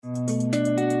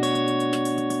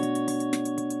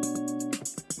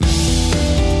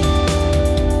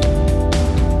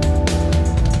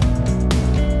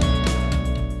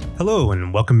Hello,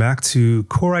 and welcome back to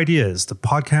Core Ideas, the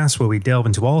podcast where we delve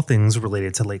into all things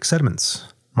related to lake sediments.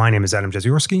 My name is Adam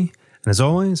Jeziorski, and as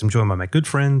always, I'm joined by my good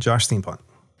friend, Josh Steampont.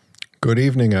 Good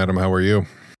evening, Adam. How are you?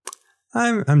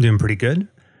 I'm doing pretty good,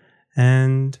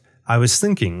 and I was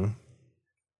thinking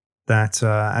that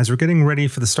as we're getting ready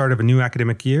for the start of a new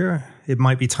academic year, it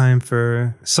might be time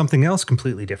for something else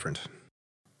completely different.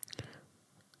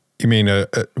 You mean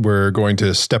we're going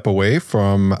to step away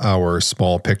from our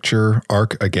small picture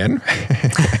arc again?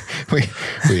 we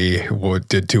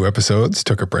did 2 episodes,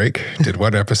 took a break, did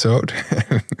 1 episode.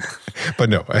 But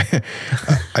no,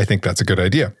 I think that's a good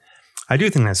idea. I do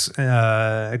think that's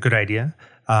a good idea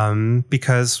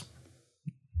because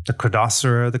the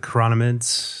Crodocera, the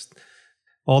chironomids,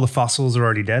 all the fossils are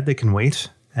already dead. They can wait.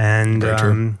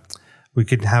 And we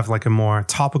could have like a more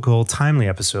topical, timely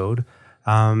episode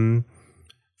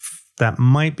that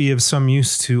might be of some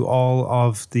use to all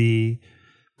of the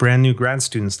brand new grad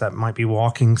students that might be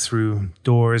walking through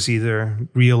doors, either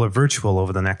real or virtual,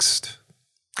 over the next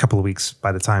couple of weeks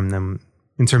by the time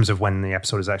in terms of when the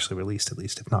episode is actually released, at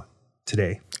least, if not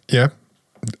today. Yeah,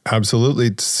 absolutely.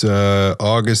 It's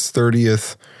August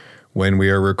 30th when we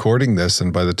are recording this,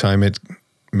 and by the time it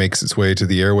makes its way to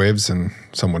the airwaves and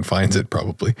someone finds it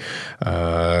probably,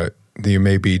 you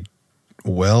may be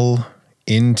well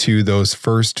into those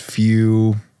first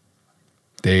few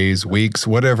days, weeks,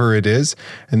 whatever it is.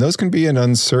 And those can be an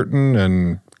uncertain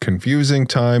and confusing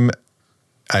time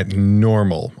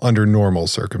under normal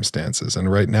circumstances.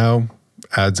 And right now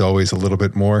adds always a little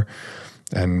bit more.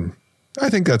 And I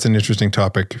think that's an interesting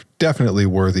topic, definitely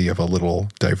worthy of a little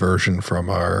diversion from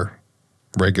our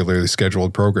regularly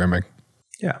scheduled programming.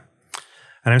 Yeah.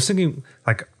 And I was thinking,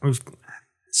 like, we've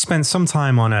spent some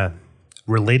time on a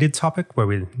related topic where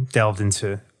we delved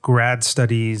into grad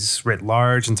studies writ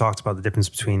large and talked about the difference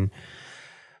between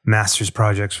master's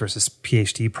projects versus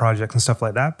PhD projects and stuff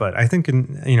like that. But I think,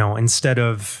 instead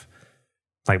of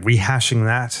like rehashing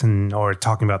that or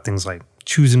talking about things like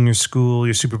choosing your school,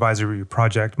 your supervisor, your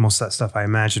project, most of that stuff I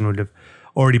imagine would have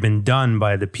already been done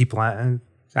by the people I'm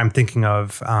thinking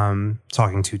of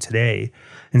talking to today.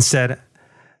 Instead,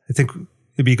 I think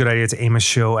it'd be a good idea to aim a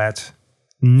show at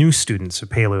new students of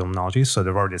paleolimnology. So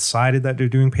they've already decided that they're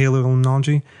doing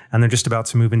paleolimnology, and they're just about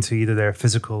to move into either their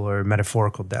physical or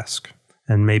metaphorical desk.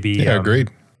 And maybe... Yeah, agreed.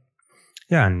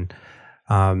 Yeah,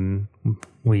 and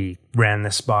we ran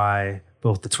this by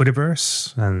both the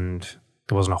Twitterverse, and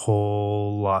there wasn't a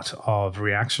whole lot of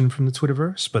reaction from the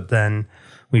Twitterverse, but then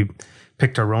we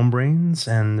picked our own brains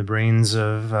and the brains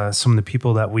of some of the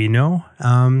people that we know,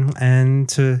 and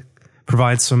to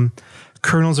provide some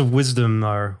kernels of wisdom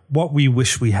or what we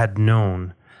wish we had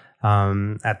known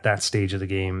at that stage of the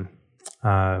game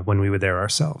when we were there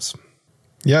ourselves.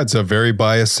 Yeah, it's a very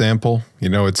biased sample.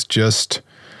 It's just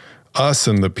us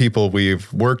and the people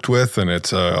we've worked with, and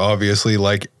it's obviously,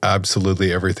 like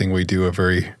absolutely everything we do, a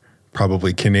very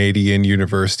probably Canadian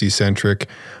university-centric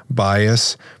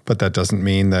bias, but that doesn't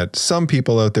mean that some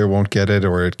people out there won't get it,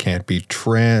 or it can't be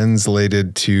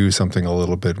translated to something a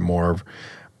little bit more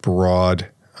broad.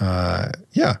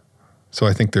 So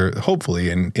I think they're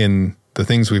hopefully in the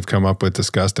things we've come up with,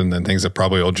 discussed, and then things that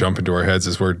probably will jump into our heads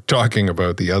as we're talking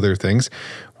about the other things,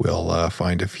 we'll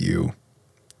find a few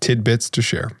tidbits to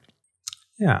share.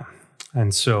 Yeah.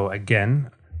 And so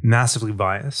again, massively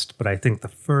biased, but I think the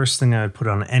first thing I would put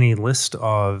on any list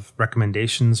of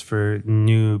recommendations for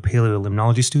new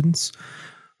paleolimnology students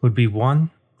would be 1,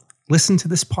 listen to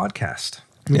this podcast.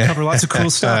 We cover lots of cool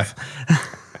stuff.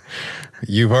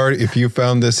 If you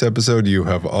found this episode, you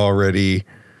have already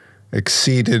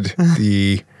exceeded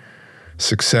the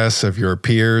success of your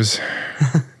peers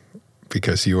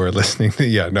because you are listening to,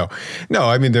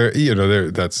 I mean,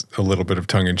 that's a little bit of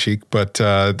tongue in cheek, but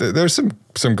there's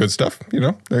some good stuff,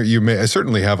 you may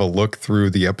certainly have a look through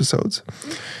the episodes.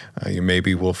 You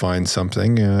maybe will find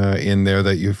something in there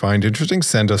that you find interesting.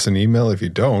 Send us an email if you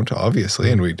don't,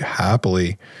 obviously, and we'd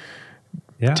happily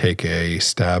take a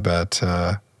stab at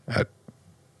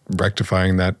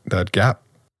rectifying that gap.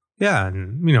 Yeah.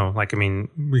 And,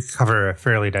 we cover a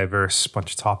fairly diverse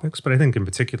bunch of topics, but I think in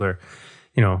particular,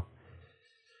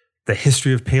 the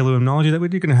history of paleolimnology, that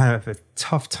you're going to have a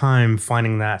tough time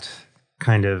finding that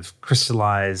kind of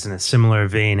crystallized in a similar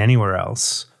vein anywhere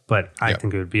else. But I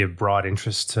think it would be of broad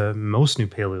interest to most new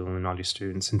paleolimnology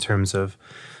students in terms of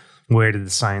where did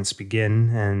the science begin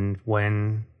and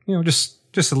when, just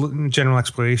a general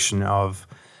exploration of,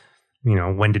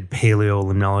 when did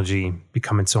paleolimnology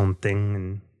become its own thing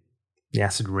and the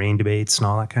acid rain debates and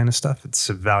all that kind of stuff. It's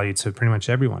of value to pretty much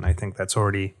everyone. I think that's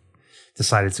already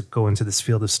decided to go into this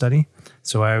field of study.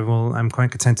 So I'm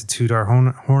quite content to toot our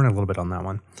horn a little bit on that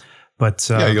one. But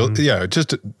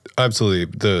just absolutely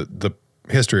the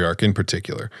history arc in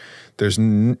particular. You're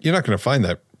not going to find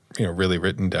that really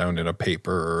written down in a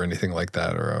paper or anything like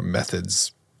that, or a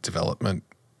methods development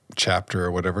chapter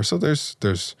or whatever. So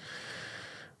there's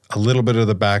a little bit of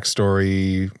the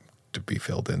backstory to be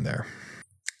filled in there.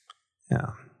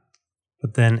 Yeah,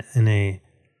 but then in a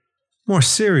more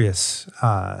serious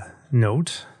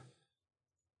note,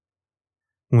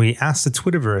 we asked the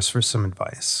Twitterverse for some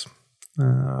advice.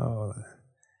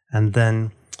 And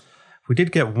then we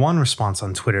did get one response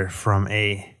on Twitter from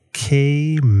a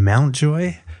K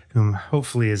Mountjoy, whom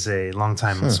hopefully is a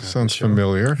longtime listener. Sounds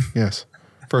familiar. Yes.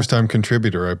 First time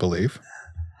contributor, I believe.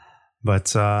 But,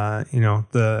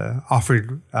 the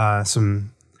offered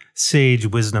some sage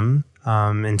wisdom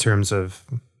in terms of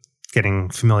getting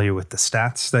familiar with the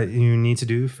stats that you need to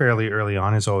do fairly early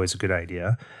on is always a good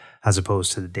idea, as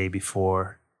opposed to the day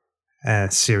before a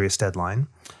serious deadline.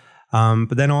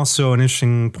 But then also an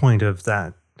interesting point of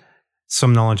that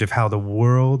some knowledge of how the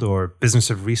world or business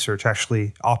of research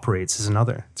actually operates is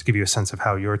another, to give you a sense of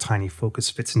how your tiny focus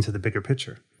fits into the bigger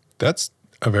picture. That's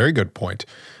a very good point.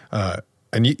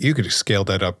 And you could scale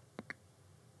that up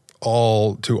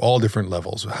to all different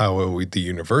levels, how the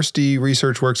university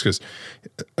research works, because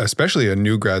especially a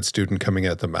new grad student coming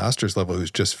at the master's level who's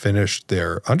just finished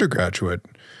their undergraduate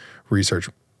research,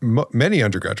 many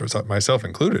undergraduates, myself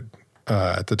included,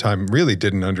 at the time really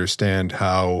didn't understand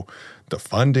how the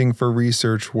funding for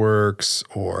research works,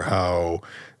 or how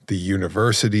the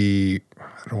university, I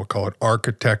don't know what call it,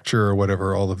 architecture or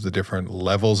whatever, all of the different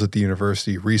levels at the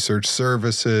university, research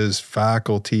services,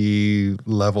 faculty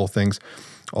level things,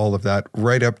 all of that,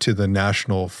 right up to the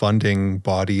national funding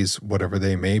bodies, whatever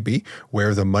they may be,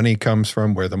 where the money comes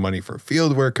from, where the money for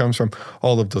fieldwork comes from,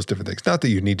 all of those different things. Not that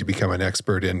you need to become an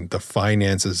expert in the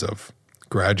finances of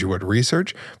graduate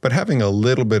research, but having a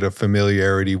little bit of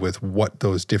familiarity with what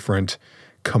those different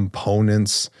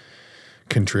components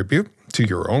contribute to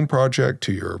your own project,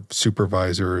 to your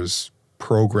supervisor's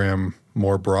program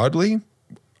more broadly,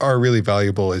 are really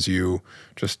valuable as you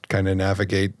just kind of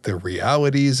navigate the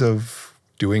realities of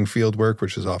doing field work,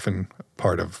 which is often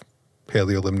part of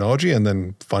paleolimnology, and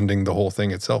then funding the whole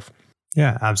thing itself.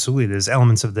 Yeah, absolutely. There's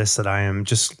elements of this that I am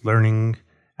just learning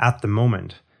at the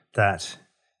moment that,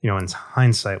 in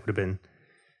hindsight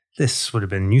this would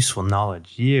have been useful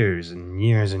knowledge years and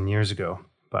years and years ago.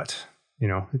 But,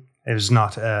 it was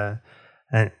not an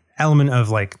element of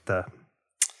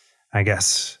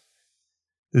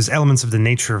there's elements of the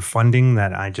nature of funding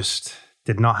that I just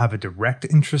did not have a direct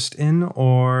interest in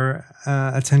or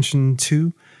attention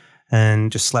to,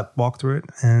 and just walked through it.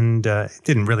 And it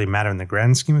didn't really matter in the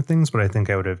grand scheme of things, but I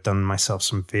think I would have done myself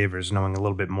some favors knowing a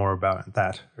little bit more about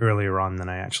that earlier on than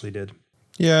I actually did.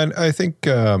 Yeah, and I think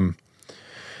that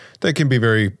can be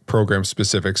very program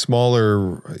specific.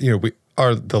 Smaller,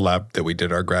 the lab that we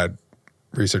did our grad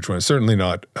research on is certainly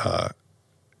not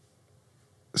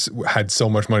had so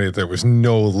much money that there was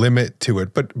no limit to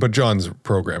it. But John's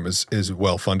program is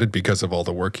well funded because of all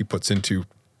the work he puts into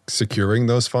securing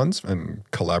those funds and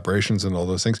collaborations and all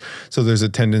those things. So there's a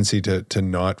tendency to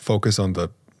not focus on the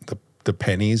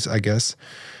pennies, I guess,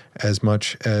 as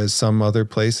much as some other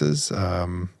places.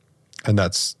 And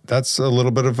that's a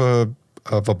little bit of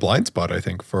a blind spot, I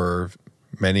think, for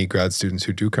many grad students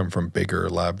who do come from bigger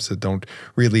labs that don't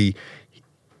really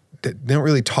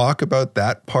talk about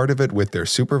that part of it with their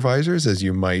supervisors as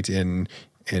you might in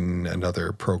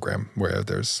another program where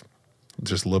there's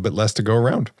just a little bit less to go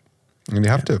around. And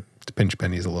you have to pinch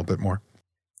pennies a little bit more.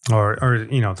 Or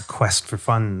the quest for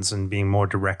funds and being more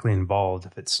directly involved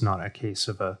if it's not a case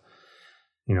of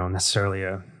necessarily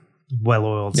a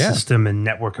well-oiled system and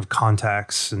network of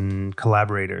contacts and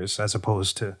collaborators, as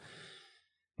opposed to,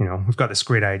 we've got this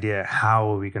great idea, how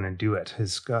are we going to do it?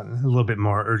 It's got a little bit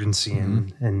more urgency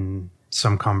in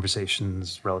some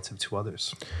conversations relative to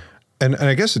others. And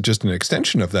I guess it's just an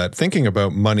extension of that, thinking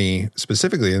about money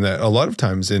specifically, in that a lot of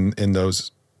times in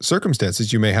those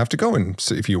circumstances, you may have to go, and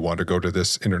if you want to go to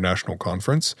this international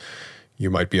conference,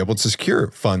 you might be able to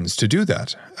secure funds to do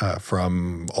that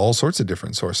from all sorts of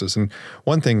different sources. And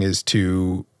one thing is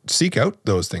to seek out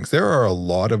those things. There are a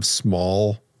lot of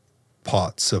small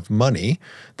pots of money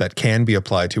that can be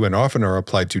applied to, and often are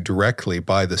applied to directly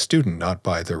by the student, not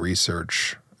by the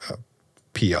research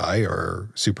PI or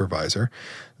supervisor,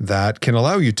 that can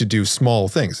allow you to do small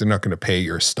things. They're not going to pay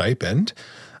your stipend,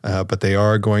 but they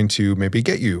are going to maybe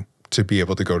get you to be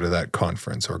able to go to that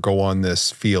conference or go on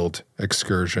this field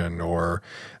excursion or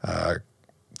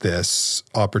this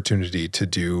opportunity to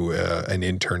do an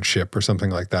internship or something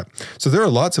like that. So there are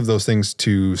lots of those things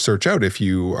to search out if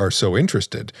you are so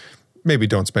interested. Maybe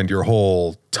don't spend your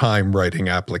whole time writing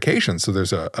applications. So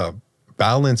there's a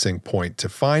balancing point to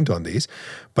find on these,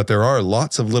 but there are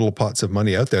lots of little pots of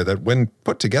money out there that when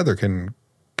put together can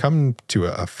come to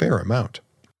a fair amount.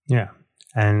 Yeah.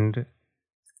 And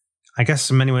I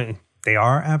guess in many ways they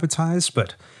are advertised,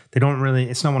 but they don't really,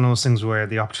 it's not one of those things where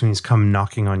the opportunities come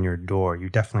knocking on your door. You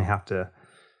definitely have to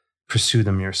pursue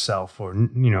them yourself, or,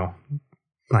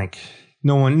 like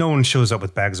no one shows up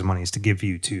with bags of monies to give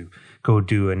you to go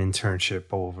do an internship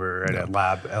over at a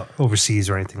lab overseas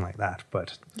or anything like that.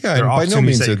 But yeah, and by no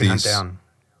means are these,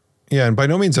 and by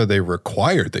no means are they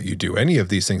required that you do any of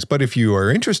these things. But if you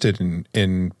are interested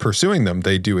in pursuing them,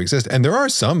 they do exist. And there are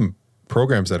some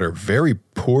programs that are very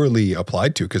poorly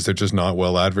applied to because they're just not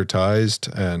well advertised,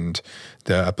 and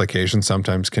the application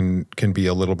sometimes can be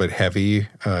a little bit heavy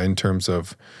in terms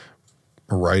of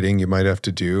writing you might have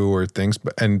to do or things.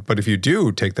 But if you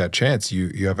do take that chance,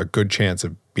 you have a good chance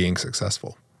of being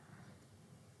successful.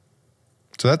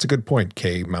 So that's a good point,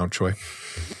 Kay Mountjoy.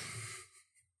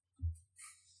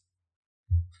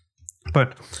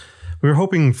 But we were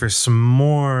hoping for some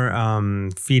more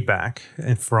feedback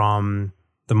from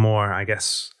the more, I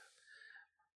guess,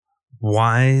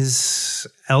 wise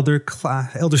elder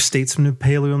statesmen of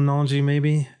paleolimnology,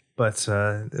 maybe. But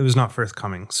it was not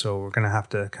forthcoming. So we're going to have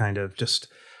to kind of just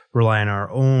rely on our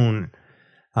own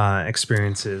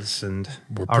experiences. And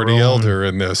we're pretty elder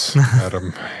in this,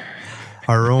 Adam.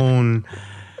 Our own,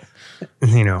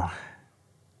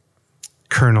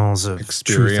 kernels of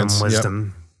experience, truth and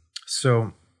wisdom. Yep.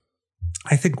 So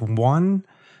I think one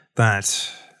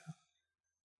that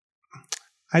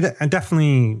I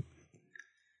definitely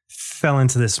fell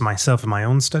into this myself in my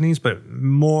own studies, but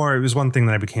more, it was one thing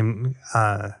that I became,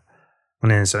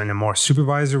 when I was in a more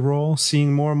supervisor role,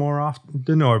 seeing more and more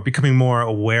often, or becoming more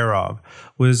aware of,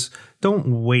 was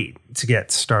don't wait to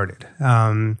get started.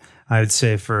 I would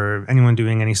say for anyone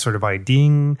doing any sort of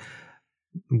IDing,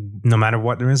 no matter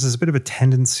what there is, there's a bit of a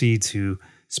tendency to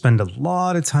spend a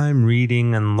lot of time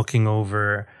reading and looking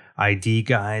over ID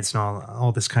guides and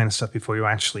all this kind of stuff before you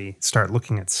actually start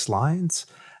looking at slides.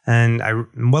 And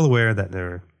I'm well aware that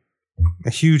there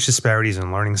are huge disparities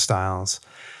in learning styles.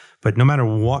 But no matter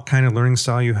what kind of learning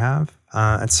style you have,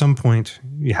 at some point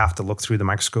you have to look through the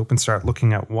microscope and start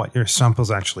looking at what your samples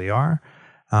actually are.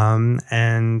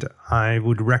 And I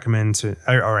would recommend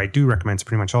I do recommend to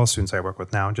pretty much all students I work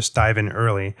with now, just dive in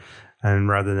early, and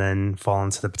rather than fall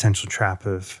into the potential trap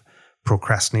of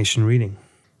procrastination reading.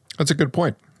 That's a good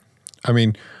point. I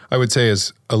mean, I would say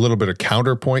as a little bit of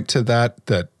counterpoint to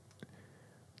that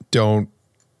don't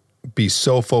be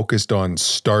so focused on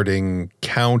starting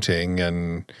counting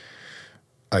and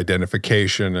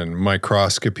identification and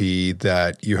microscopy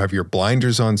that you have your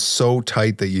blinders on so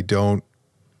tight that you don't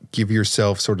give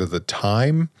yourself sort of the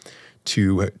time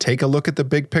to take a look at the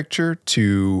big picture,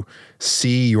 to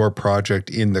see your project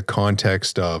in the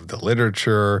context of the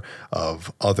literature,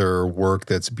 of other work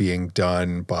that's being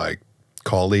done by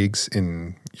colleagues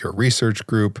in your research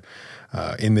group,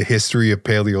 in the history of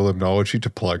paleolimnology, to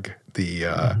plug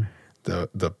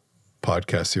the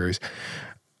podcast series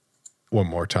one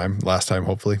more time, last time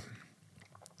hopefully.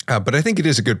 But I think it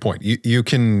is a good point. You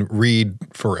can read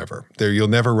forever. You'll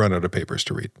never run out of papers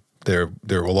to read. There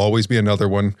will always be another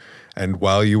one. And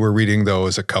while you were reading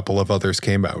those, a couple of others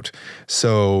came out.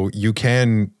 So you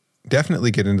can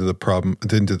definitely get into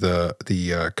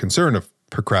the concern of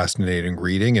procrastinating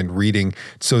reading and reading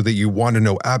so that you want to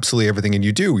know absolutely everything. And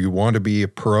you do. You want to be a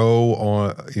pro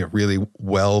on, really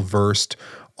well versed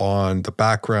on the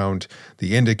background,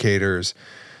 the indicators,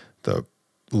 the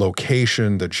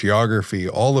location, the geography,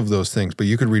 all of those things. But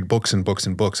you could read books and books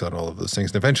and books on all of those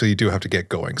things. And eventually you do have to get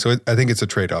going. So I think it's a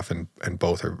trade-off, and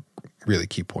both are really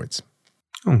key points.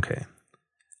 Okay.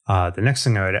 The next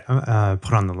thing I would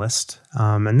put on the list,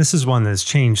 and this is one that has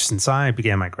changed since I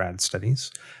began my grad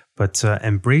studies, but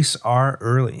embrace R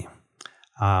early.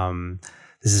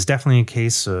 This is definitely a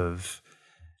case of,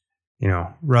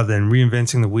 rather than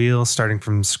reinventing the wheel, starting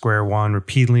from square one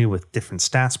repeatedly with different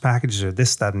stats packages or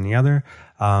this, that, and the other,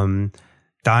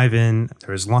 dive in.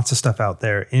 There's lots of stuff out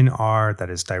there in R that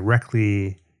is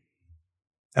directly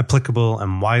applicable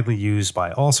and widely used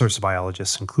by all sorts of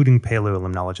biologists, including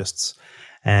paleolimnologists.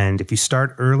 And if you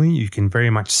start early, you can very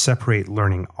much separate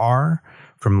learning R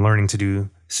from learning to do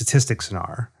statistics in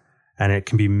R. And it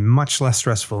can be much less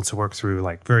stressful to work through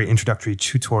like very introductory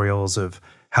tutorials of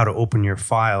how to open your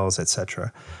files,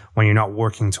 etc., when you're not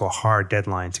working to a hard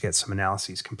deadline to get some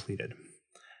analyses completed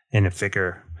in a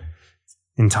figure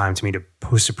in time to meet a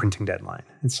poster printing deadline.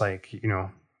 It's like,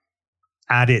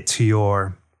 add it to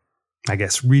your, I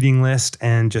guess, reading list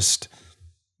and just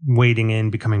wading in,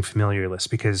 becoming familiar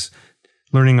list, because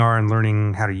learning R and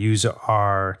learning how to use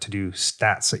R to do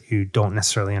stats that you don't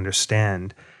necessarily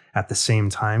understand at the same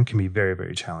time can be very,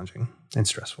 very challenging and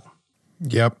stressful.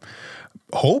 Yep.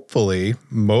 Hopefully,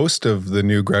 most of the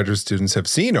new graduate students have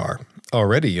seen R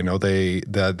already. You know, they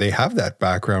have that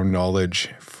background knowledge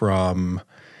from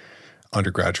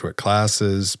undergraduate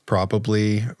classes,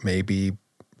 probably, maybe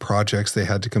projects they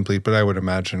had to complete, but I would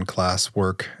imagine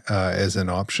classwork as an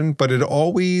option. But it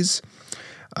always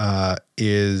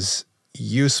is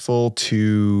useful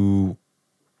to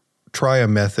try a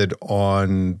method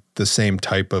on the same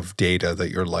type of data that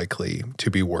you're likely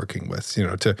to be working with. You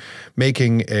know, to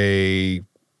making a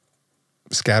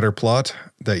scatter plot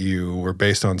that you were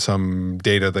based on some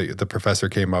data that the professor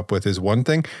came up with is one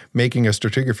thing. Making a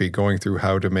stratigraphy, going through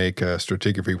how to make a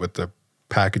stratigraphy with the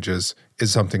packages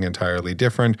is something entirely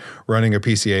different. Running a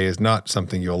PCA is not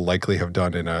something you'll likely have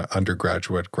done in an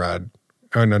undergraduate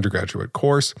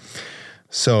course.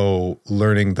 So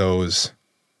learning those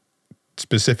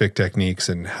specific techniques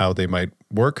and how they might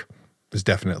work is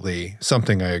definitely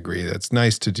something I agree that's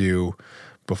nice to do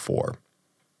before.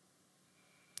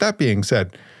 That being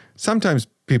said, sometimes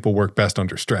people work best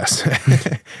under stress.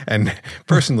 And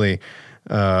personally,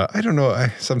 I don't know,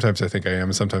 sometimes I think I am,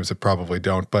 and sometimes I probably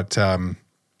don't, but time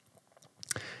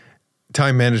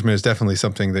management is definitely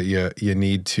something that you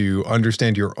need to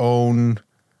understand your own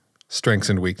strengths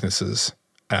and weaknesses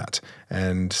at.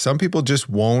 And some people just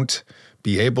won't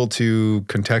be able to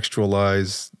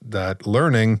contextualize that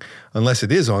learning unless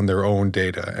it is on their own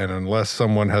data and unless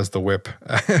someone has the whip,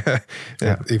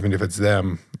 even if it's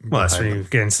them. Well, that's when you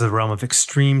get into the realm of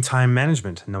extreme time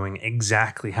management, knowing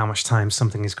exactly how much time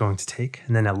something is going to take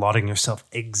and then allotting yourself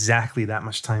exactly that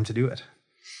much time to do it.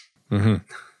 Mm-hmm.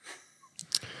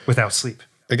 Without sleep.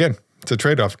 Again, it's a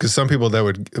trade-off, because some people that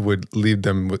would leave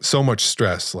them with so much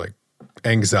stress, like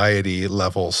anxiety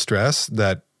level stress,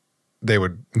 that they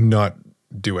would not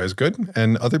do as good.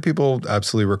 And other people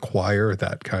absolutely require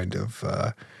that kind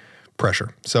of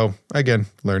pressure. So again,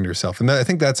 learn yourself. And I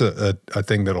think that's a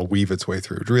thing that'll weave its way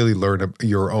through. To really learn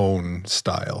your own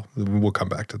style. We'll come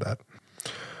back to that.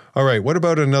 All right. What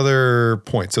about another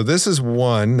point? So this is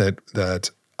one that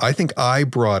I think I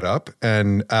brought up,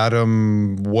 and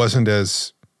Adam wasn't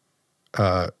as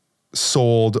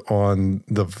sold on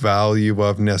the value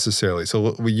of necessarily.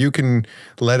 So you can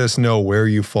let us know where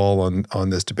you fall on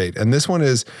this debate. And this one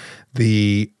is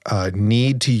the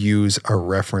need to use a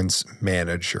reference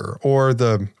manager, or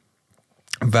the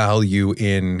value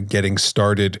in getting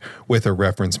started with a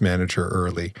reference manager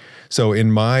early. So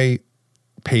in my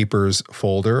papers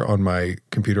folder on my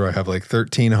computer, I have like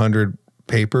 1,300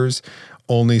 papers,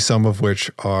 only some of which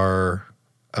are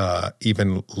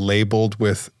even labeled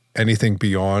with anything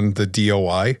beyond the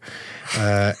DOI.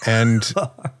 And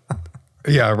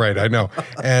yeah, right, I know.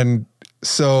 And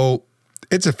so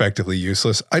it's effectively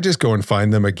useless. I just go and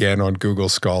find them again on Google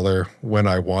Scholar when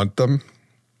I want them.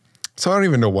 So I don't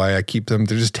even know why I keep them.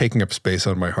 They're just taking up space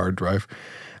on my hard drive.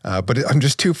 But I'm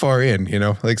just too far in, you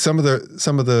know, like some of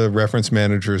the reference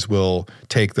managers will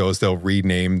take those, they'll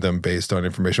rename them based on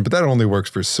information, but that only works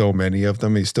for so many of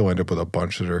them. You still end up with a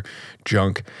bunch that are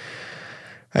junk.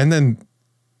 And then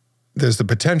there's the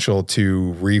potential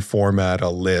to reformat a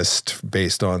list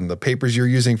based on the papers you're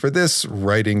using for this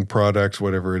writing product,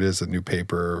 whatever it is, a new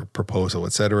paper, proposal,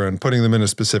 et cetera, and putting them in a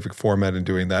specific format and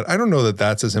doing that. I don't know that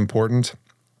that's as important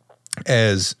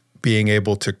as being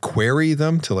able to query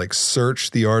them, to like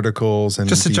search the articles and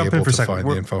just to be jump able in for a to second, find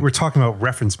the info. We're talking about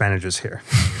reference managers here.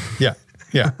 Yeah,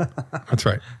 that's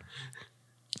right.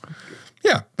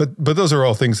 Yeah, but those are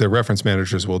all things that reference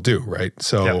managers will do, right?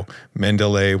 So yep.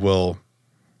 Mendeley will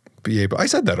be able. I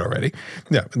said that already.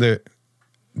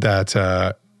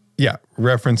 Yeah,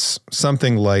 reference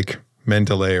something like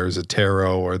Mendeley or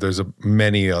Zotero, or there's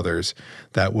many others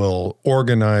that will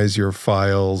organize your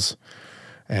files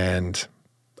and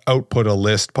output a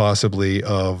list possibly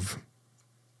of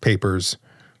papers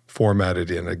formatted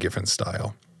in a given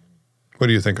style. What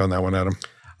do you think on that one, Adam?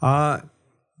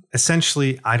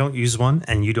 Essentially, I don't use one,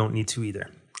 and you don't need to either.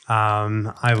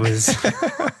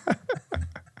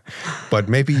 But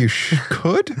maybe you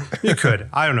could? You could.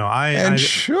 I don't know. I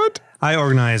should? I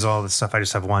organize all this stuff. I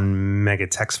just have one mega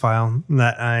text file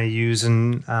that I use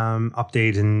and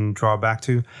update and draw back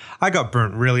to. I got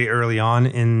burnt really early on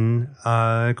in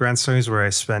grad studies, where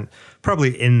I spent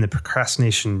probably in the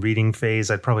procrastination reading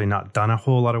phase. I'd probably not done a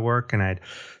whole lot of work, and I'd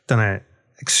done an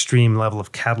extreme level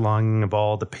of cataloging of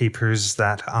all the papers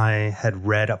that I had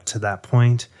read up to that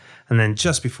point. And then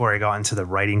just before I got into the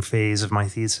writing phase of my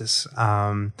thesis,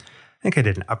 think I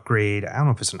did an upgrade. I don't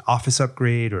know if it's an Office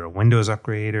upgrade or a Windows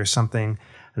upgrade or something.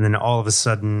 And then all of a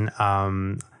sudden,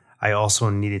 I also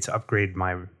needed to upgrade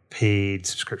my paid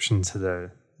subscription to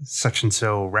the such and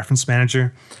so reference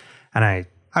manager. And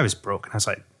I was broke. And I was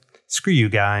like, screw you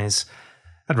guys.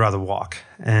 I'd rather walk.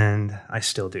 And I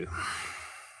still do.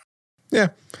 Yeah.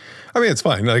 I mean, it's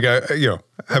fine. Like, I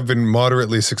have been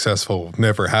moderately successful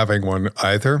never having one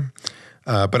either.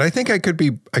 But I think I could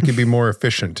be more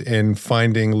efficient in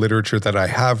finding literature that I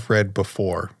have read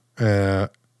before. So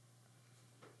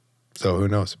who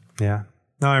knows? Yeah.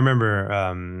 No, I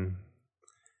remember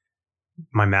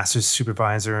my master's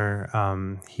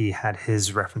supervisor, he had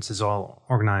his references all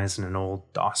organized in an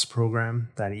old DOS program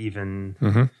that even,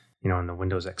 in the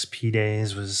Windows XP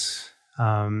days was,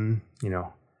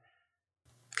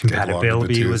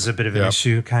 compatibility was a bit of an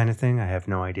issue kind of thing. I have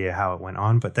no idea how it went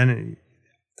on, but then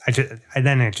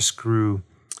it just grew,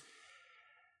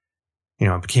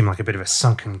 it became like a bit of a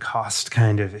sunken cost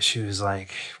kind of issue. It was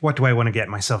like, what do I want to get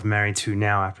myself married to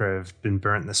now after I've been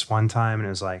burnt this one time? And it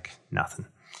was like, nothing.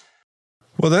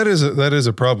 Well, that is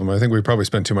a problem. I think we probably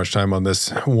spent too much time on this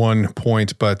one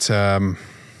point, but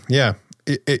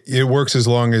it works as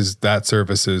long as that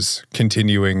service is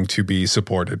continuing to be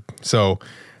supported. So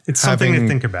it's something to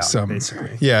think about,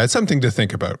 basically. Yeah, it's something to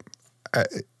think about.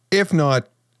 If not,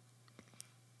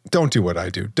 don't do what I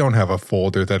do. Don't have a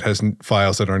folder that has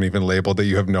files that aren't even labeled that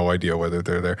you have no idea whether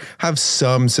they're there. Have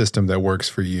some system that works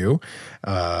for you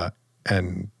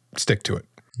and stick to it.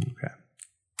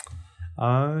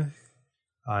 Okay.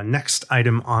 Next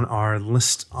item on our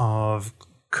list of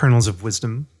kernels of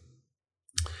wisdom.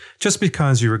 Just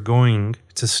because you're going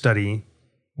to study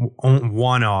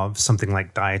one of something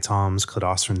like diatoms,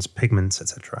 cladocerans, pigments,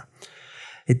 etc.,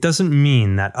 it doesn't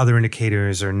mean that other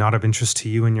indicators are not of interest to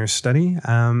you in your study.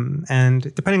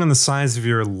 And depending on the size of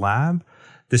your lab,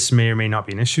 this may or may not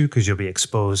be an issue because you'll be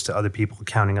exposed to other people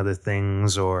counting other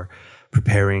things or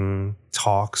preparing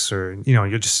talks, or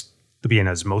there'll be an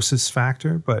osmosis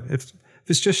factor. But if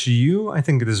it's just you, I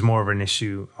think it is more of an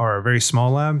issue, or a very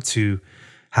small lab, to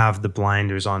have the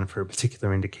blinders on for a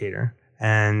particular indicator.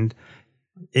 And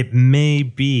it may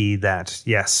be that,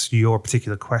 yes, your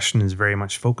particular question is very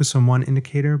much focused on one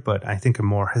indicator, but I think a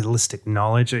more holistic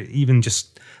knowledge, even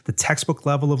just the textbook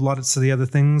level of lots of the other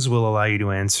things, will allow you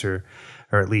to answer,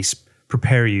 or at least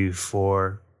prepare you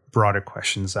for broader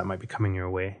questions that might be coming your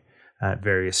way at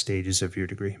various stages of your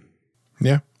degree.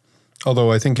 Yeah.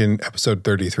 Although I think in episode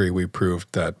 33, we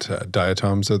proved that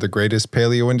diatoms are the greatest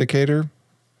paleo indicator.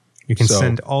 You can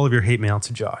send all of your hate mail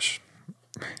to Josh.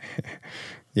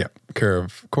 Yeah, care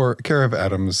of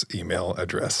Adam's email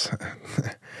address.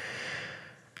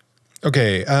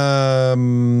 Okay,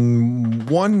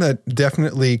 one that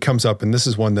definitely comes up, and this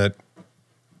is one that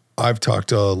I've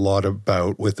talked a lot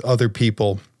about with other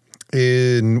people,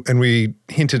 and we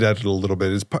hinted at it a little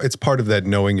bit. It's part of that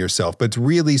knowing yourself, but it's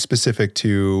really specific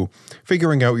to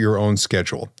figuring out your own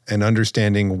schedule and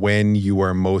understanding when you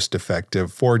are most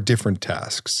effective for different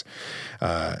tasks,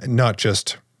 not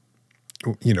just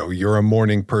you're a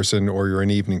morning person or you're an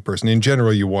evening person. In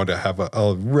general, you want to have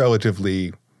a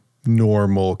relatively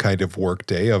normal kind of work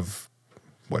day of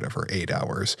 8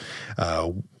 hours,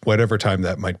 whatever time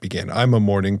that might begin. I'm a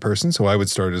morning person, so I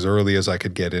would start as early as I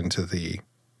could get into the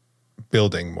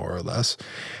building, more or less.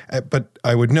 But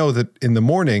I would know that in the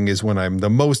morning is when I'm the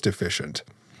most efficient.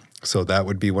 So that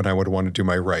would be when I would want to do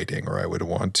my writing, or I would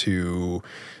want to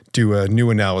do a new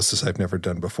analysis I've never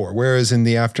done before. Whereas in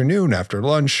the afternoon, after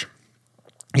lunch,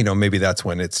 maybe that's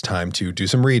when it's time to do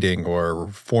some reading or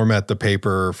format the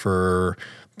paper for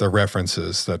the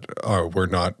references that were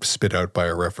not spit out by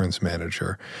a reference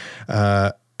manager,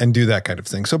 and do that kind of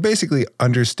thing. So basically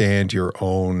understand your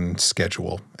own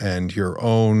schedule and your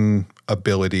own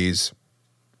abilities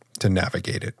to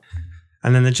navigate it.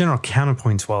 And then the general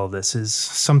counterpoint to all of this is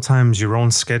sometimes your own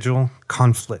schedule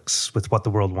conflicts with what the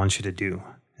world wants you to do.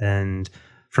 And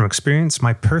from experience,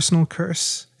 my personal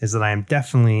curse is that I am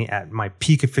definitely at my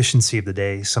peak efficiency of the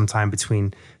day, sometime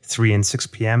between 3 and 6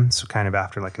 p.m. So kind of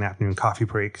after like an afternoon coffee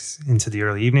break into the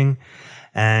early evening.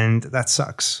 And that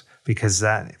sucks because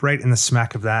that right in the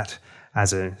smack of that,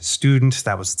 as a student,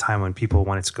 that was the time when people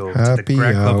wanted to go to the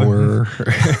Greg Club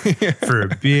for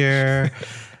a beer.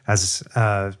 As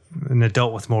an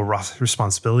adult with more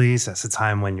responsibilities, that's the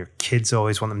time when your kids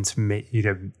always want them to make you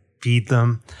to feed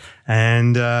them.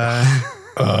 And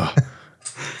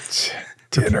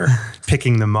dinner,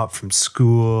 picking them up from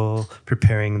school,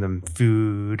 preparing them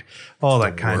food, all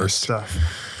that kind of stuff.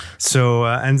 So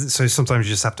so sometimes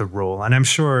you just have to roll. And I'm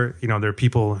sure there are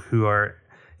people who are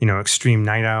extreme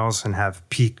night owls and have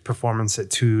peak performance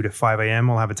at 2 to 5 a.m.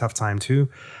 will have a tough time too.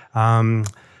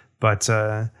 But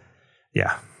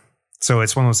yeah, so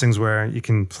it's one of those things where you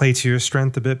can play to your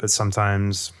strength a bit, but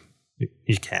sometimes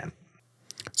you can't.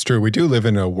 It's true. We do live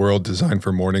in a world designed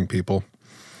for morning people.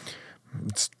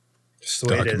 It's just the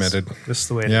way documented. It is. Just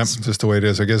the way it is. Yeah, just the way it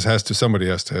is. I guess somebody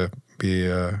has to be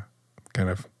kind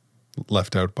of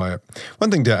left out by it. One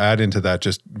thing to add into that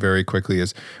just very quickly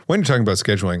is when you're talking about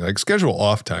scheduling, like schedule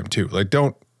off time too. Like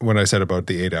when I said about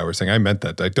the 8 hours thing, I meant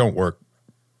that. Like don't work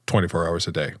 24 hours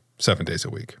a day, 7 days a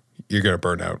week. You're going to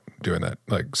burn out doing that.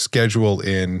 Like schedule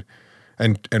in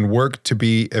and work to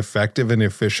be effective and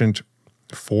efficient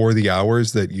for the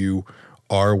hours that you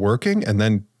are working, and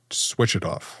then switch it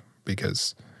off,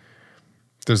 because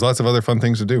there's lots of other fun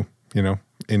things to do,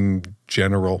 in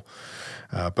general,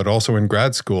 but also in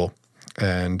grad school.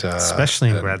 And especially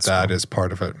in grad school. That is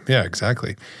part of it. Yeah,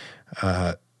 exactly.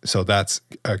 So that's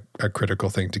a critical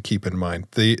thing to keep in mind.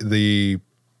 The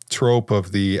trope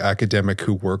of the academic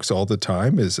who works all the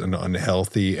time is an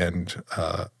unhealthy and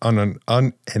an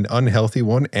unhealthy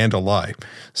one, and a lie.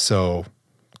 So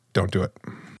don't do it.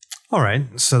 All right.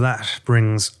 So that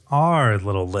brings our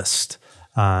little list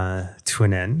to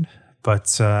an end.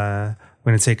 But we're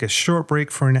going to take a short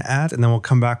break for an ad, and then we'll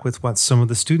come back with what some of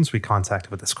the students we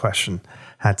contacted with this question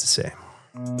had to say.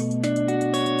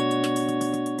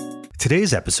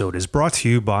 Today's episode is brought to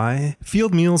you by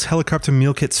Field Meals Helicopter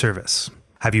Meal Kit Service.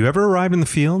 Have you ever arrived in the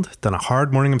field, done a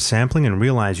hard morning of sampling, and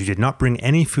realized you did not bring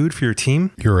any food for your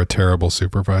team? You're a terrible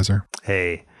supervisor.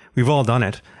 Hey, we've all done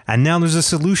it. And now there's a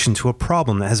solution to a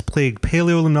problem that has plagued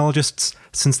paleolimnologists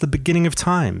since the beginning of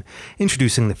time.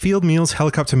 Introducing the Field Meals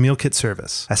Helicopter Meal Kit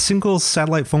Service. A single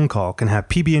satellite phone call can have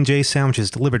PB&J sandwiches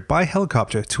delivered by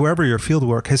helicopter to wherever your field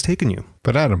work has taken you.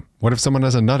 But Adam, what if someone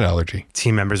has a nut allergy?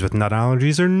 Team members with nut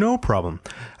allergies are no problem,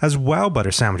 as Wow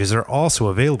Butter sandwiches are also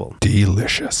available.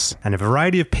 Delicious. And a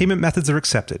variety of payment methods are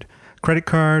accepted. Credit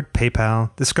card,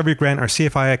 PayPal, Discovery Grant or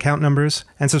CFI account numbers,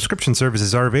 and subscription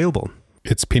services are available.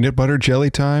 It's peanut butter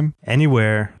jelly time.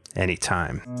 Anywhere,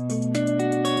 anytime.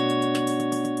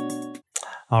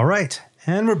 All right,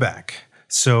 and we're back.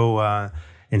 So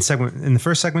in the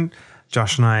first segment,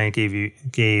 Josh and I gave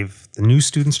the new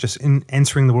students just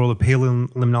entering the world of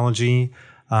paleolimnology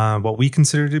what we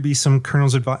consider to be some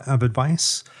kernels of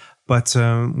advice. But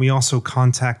we also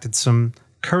contacted some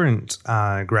current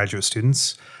graduate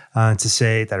students to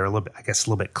say that are a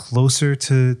little bit closer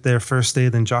to their first day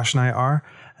than Josh and I are.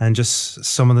 And just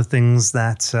some of the things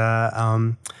that,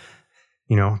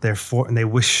 they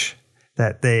wish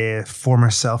that their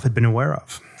former self had been aware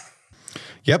of.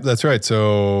 Yep, that's right.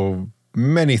 So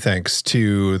many thanks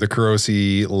to the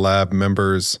Kurosi Lab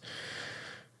members,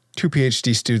 2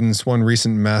 PhD students, 1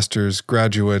 recent master's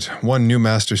graduate, 1 new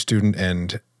master's student,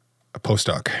 and a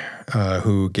postdoc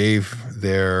who gave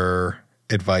their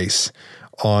advice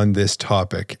on this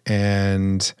topic.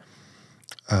 And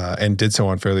did so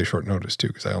on fairly short notice too,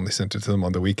 because I only sent it to them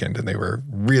on the weekend and they were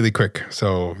really quick.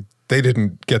 So they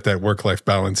didn't get that work-life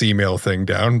balance email thing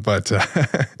down, but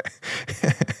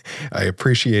I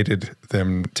appreciated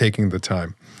them taking the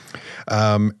time.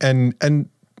 And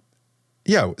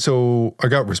yeah, so I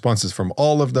got responses from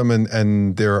all of them,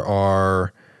 and there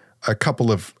are a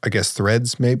couple of, I guess,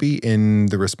 threads maybe in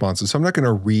the responses. So I'm not going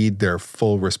to read their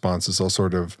full responses.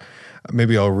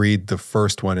 Maybe I'll read the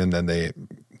first one and then the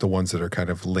ones that are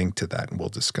kind of linked to that, and we'll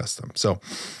discuss them. So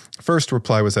first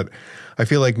reply was that I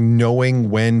feel like knowing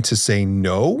when to say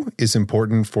no is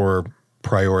important for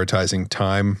prioritizing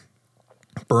time.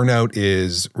 Burnout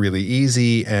is really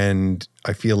easy, and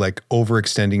I feel like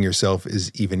overextending yourself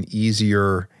is even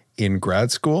easier in grad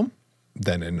school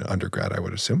than in undergrad, I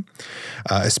would assume,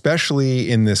 especially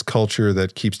in this culture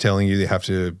that keeps telling you have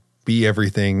to be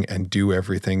everything and do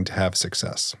everything to have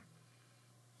success.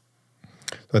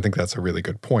 So I think that's a really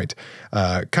good point.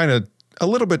 Kind of a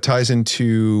little bit ties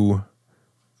into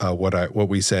what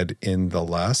we said in the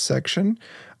last section.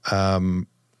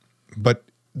 But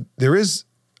there is,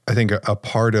 I think, a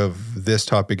part of this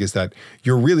topic is that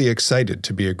you're really excited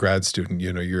to be a grad student.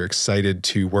 You're excited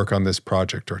to work on this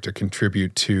project or to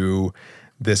contribute to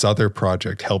this other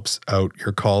project, helps out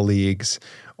your colleagues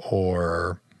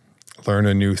or learn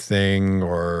a new thing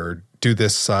or do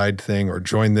this side thing or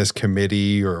join this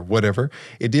committee or whatever.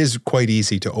 It is quite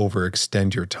easy to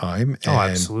overextend your time and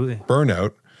absolutely. Burn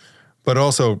out, but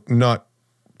also not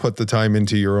put the time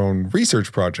into your own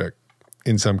research project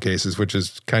in some cases, which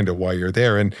is kind of why you're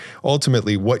there. And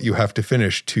ultimately what you have to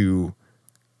finish to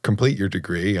complete your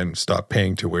degree and stop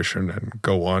paying tuition and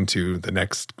go on to the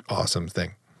next awesome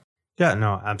thing. Yeah,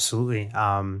 no, absolutely.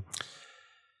 I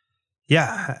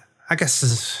guess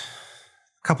there's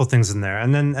a couple things in there.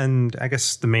 And I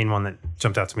guess the main one that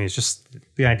jumped out to me is just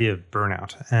the idea of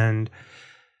burnout. And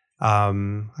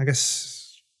I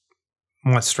guess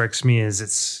what strikes me is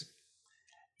it's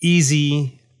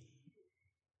easy,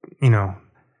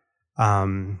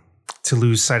 to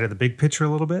lose sight of the big picture a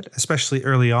little bit, especially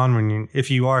early on if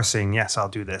you are saying, yes, I'll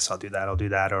do this, I'll do that, I'll do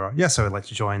that, or yes, I would like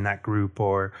to join that group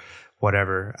or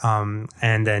whatever.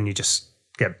 And then you just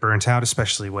get burnt out,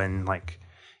 especially when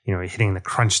you're hitting the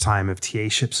crunch time of TA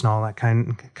ships and all that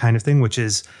kind of thing, which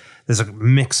is there's a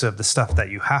mix of the stuff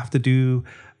that you have to do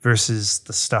versus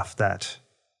the stuff that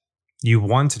you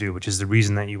want to do, which is the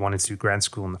reason that you wanted to do grad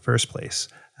school in the first place.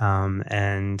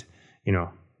 And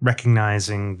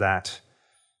recognizing that,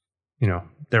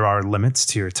 there are limits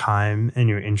to your time and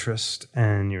your interest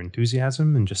and your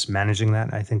enthusiasm, and just managing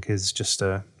that, I think, is just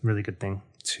a really good thing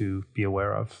to be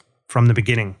aware of from the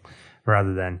beginning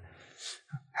rather than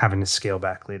having to scale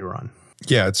back later on.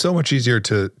 Yeah, it's so much easier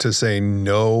to say,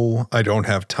 no, I don't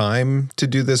have time to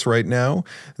do this right now,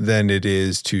 than it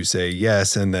is to say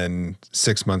yes, and then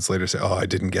 6 months later say, oh, I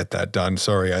didn't get that done.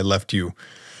 Sorry, I left you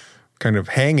kind of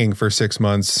hanging for 6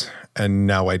 months, and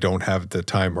now I don't have the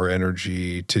time or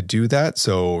energy to do that.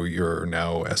 So you're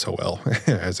now SOL,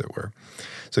 as it were.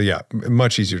 So yeah,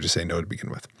 much easier to say no to begin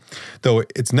with. Though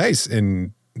it's nice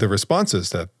in the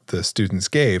responses that the students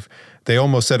gave, they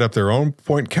almost set up their own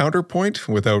counterpoint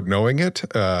without knowing it,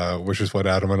 which is what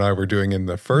Adam and I were doing in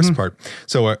the first part.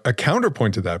 So a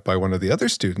counterpoint to that by one of the other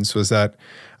students was that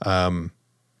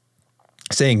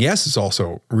saying yes is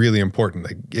also really important.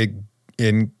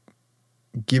 It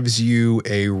gives you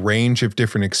a range of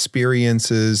different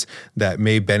experiences that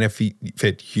may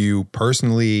benefit you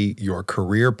personally, your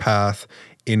career path,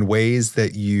 in ways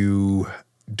that you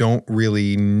don't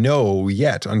really know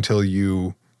yet until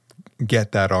you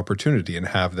get that opportunity and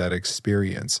have that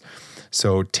experience.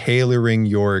 So tailoring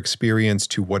your experience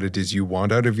to what it is you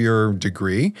want out of your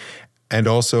degree, and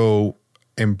also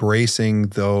embracing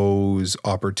those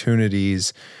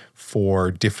opportunities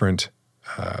for different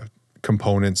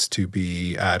components to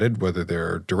be added, whether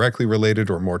they're directly related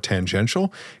or more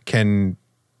tangential, can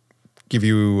give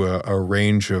you a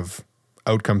range of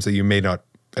outcomes that you may not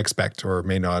expect or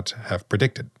may not have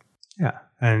predicted. Yeah.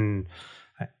 And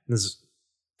this is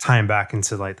tying back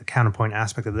into the counterpoint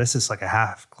aspect of this. Is like a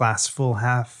half glass full,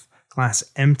 half glass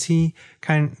empty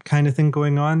kind of thing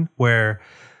going on, where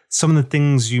some of the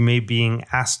things you may be being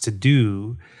asked to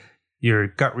do, your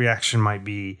gut reaction might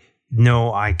be,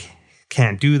 no, I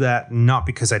can't do that, not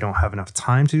because I don't have enough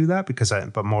time to do that,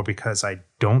 but more because I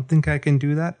don't think I can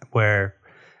do that, where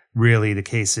really the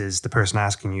case is the person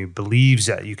asking you believes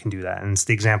that you can do that. And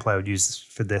the example I would use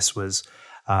for this was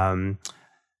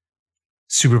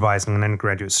supervising an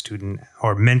undergraduate student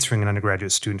or mentoring an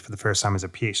undergraduate student for the first time as a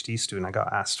PhD student. I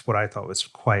got asked what I thought was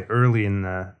quite early in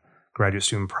the graduate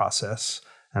student process.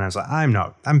 And I was like,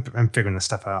 I'm figuring this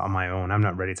stuff out on my own. I'm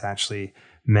not ready to actually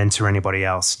mentor anybody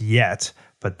else yet.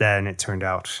 But then it turned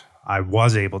out I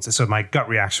was able to. So my gut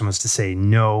reaction was to say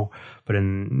no, but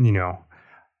in the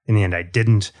end I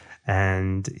didn't.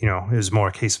 And, it was more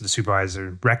a case of the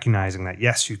supervisor recognizing that,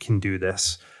 yes, you can do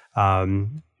this.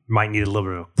 Might need a little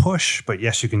bit of a push, but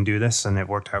yes, you can do this. And it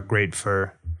worked out great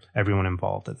for everyone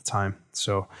involved at the time.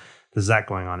 So there's that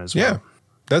going on as well. Yeah,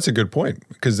 that's a good point.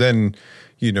 Because then,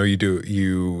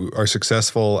 you are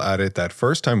successful at it that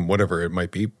first time, whatever it might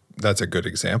be. That's a good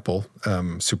example,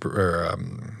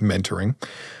 mentoring.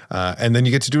 And then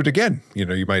you get to do it again.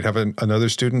 You might have another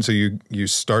student. So you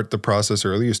start the process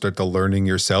early, you start the learning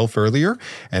yourself earlier,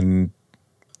 and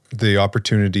the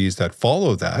opportunities that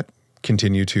follow that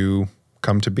continue to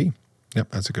come to be. Yep,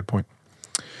 that's a good point.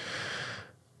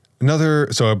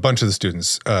 So a bunch of the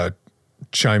students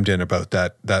chimed in about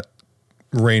that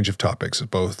range of topics,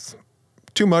 both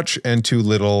too much and too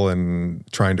little, and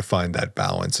trying to find that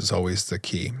balance is always the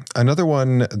key. Another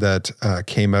one that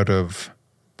came out of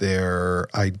their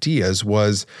ideas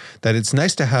was that it's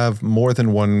nice to have more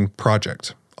than one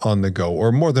project on the go,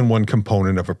 or more than one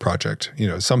component of a project,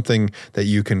 something that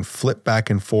you can flip back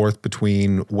and forth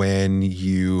between when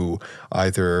you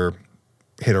either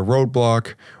hit a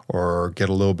roadblock or get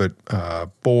a little bit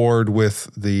bored with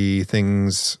the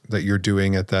things that you're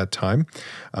doing at that time.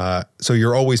 So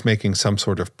you're always making some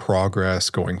sort of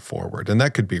progress going forward. And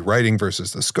that could be writing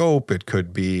versus the scope. It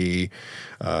could be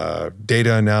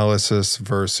data analysis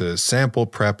versus sample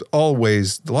prep.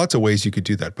 Lots of ways you could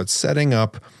do that. But setting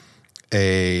up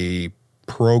a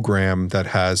program that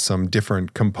has some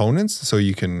different components so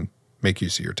you can make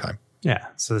use of your time. Yeah.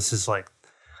 So this is like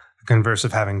the converse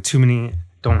of having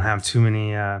don't have too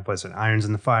many irons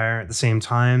in the fire at the same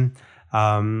time,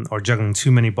 or juggling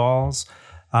too many balls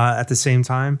at the same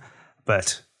time.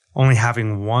 But only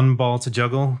having one ball to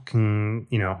juggle can,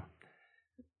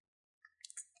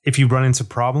 if you run into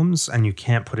problems and you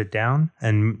can't put it down,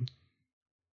 and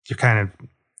you're kind of,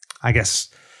 I guess,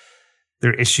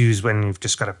 there are issues when you've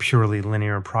just got a purely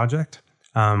linear project.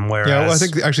 Whereas, yeah, well, I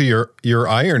think actually your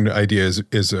iron idea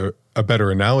is a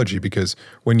better analogy, because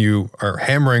when you are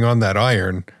hammering on that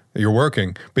iron, you're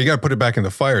working, but you got to put it back in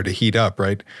the fire to heat up,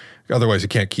 right? Otherwise, you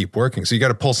can't keep working. So you got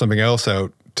to pull something else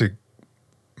out to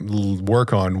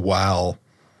work on while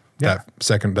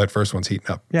that first one's heating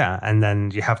up. Yeah, and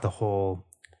then you have the whole,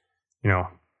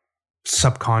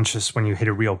 subconscious when you hit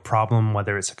a real problem,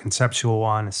 whether it's a conceptual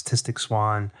one, a statistics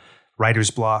one,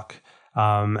 writer's block.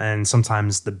 And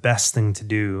sometimes the best thing to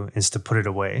do is to put it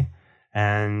away.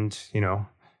 And,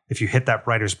 if you hit that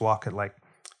writer's block at like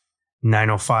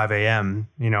 9:05 a.m.,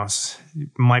 it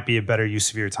might be a better use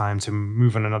of your time to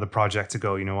move on another project, to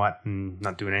go, you know what, I'm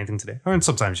not doing anything today. And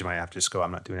sometimes you might have to just go,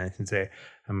 I'm not doing anything today.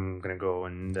 I'm going to go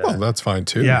and... well, that's fine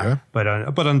too. Yeah. But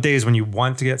on days when you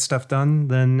want to get stuff done,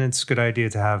 then it's a good idea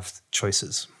to have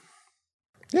choices.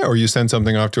 Yeah, or you send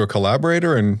something off to a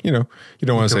collaborator and, you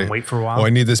don't want to say, wait for a while. Oh, I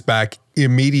need this back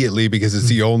immediately because it's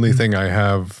the only thing I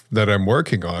have that I'm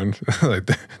working on. Like,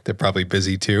 they're probably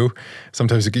busy too.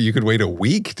 Sometimes you could wait a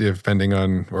week depending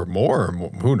on, or more,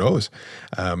 who knows.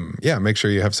 Make sure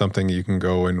you have something you can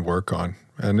go and work on.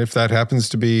 And if that happens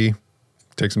to be,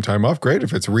 take some time off, great.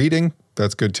 If it's reading,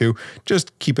 that's good too.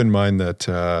 Just keep in mind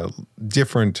that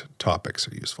different topics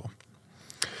are useful.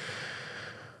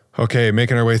 Okay,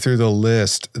 making our way through the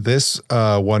list. This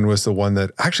one was the one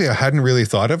that actually I hadn't really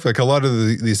thought of. Like, a lot of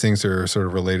these things are sort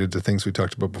of related to things we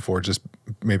talked about before, just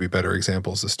maybe better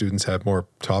examples. The students had more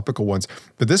topical ones.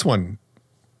 But this one,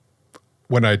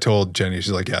 when I told Jenny,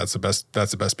 she's like, yeah, that's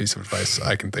the best piece of advice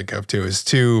I can think of too, is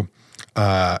to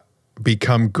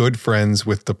become good friends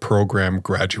with the program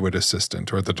graduate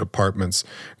assistant or the department's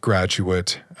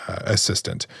graduate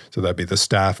assistant. So that'd be the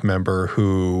staff member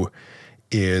who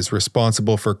is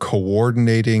responsible for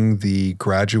coordinating the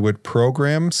graduate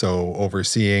program, so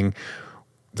overseeing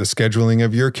the scheduling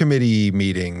of your committee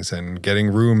meetings and getting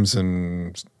rooms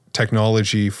and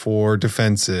technology for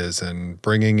defenses and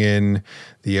bringing in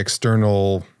the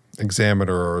external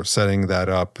examiner or setting that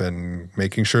up and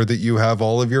making sure that you have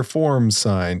all of your forms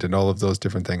signed and all of those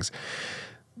different things.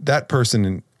 That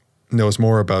person knows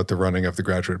more about the running of the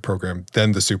graduate program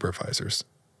than the supervisors.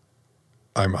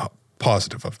 I'm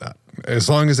positive of that. As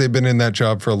long as they've been in that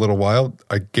job for a little while,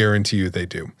 I guarantee you they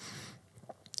do.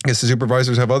 Yes, the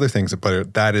supervisors have other things,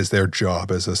 but that is their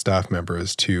job as a staff member,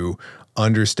 is to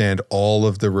understand all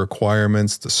of the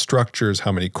requirements, the structures,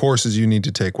 how many courses you need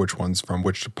to take, which ones from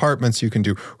which departments you can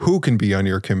do, who can be on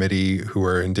your committee, who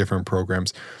are in different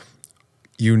programs.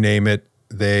 You name it,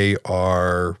 they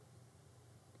are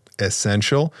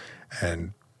essential.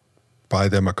 And buy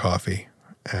them a coffee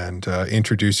and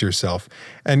introduce yourself.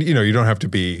 And, you don't have to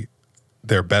be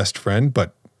their best friend,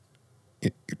 but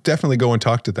definitely go and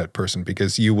talk to that person,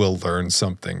 because you will learn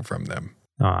something from them.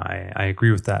 I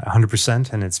agree with that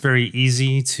 100%. And it's very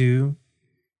easy to,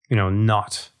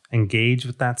 not engage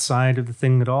with that side of the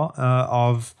thing at all,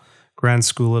 of grad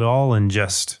school at all, and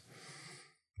just,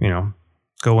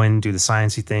 go in, do the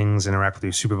sciencey things, interact with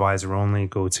your supervisor only,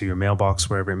 go to your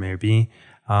mailbox, wherever it may be.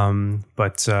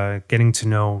 But getting to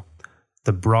know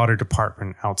the broader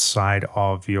department outside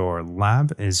of your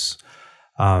lab is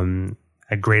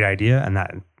a great idea, and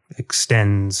that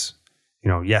extends,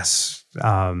 as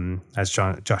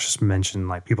Josh has mentioned,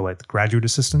 like people like the graduate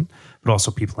assistant, but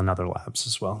also people in other labs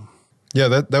as well. Yeah,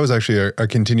 that was actually a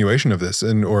continuation of this,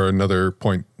 or another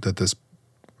point that this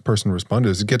person responded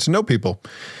is get to know people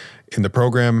in the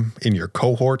program, in your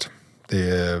cohort,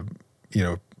 the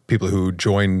people who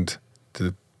joined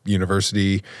the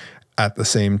university at the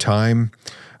same time,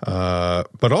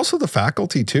 but also the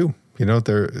faculty too.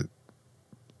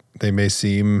 They may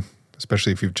seem,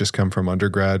 especially if you've just come from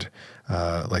undergrad,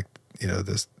 they're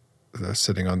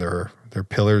sitting on their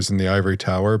pillars in the ivory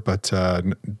tower, but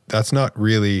that's not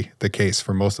really the case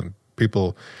for most of them.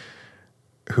 People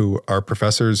who are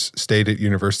professors stayed at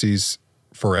universities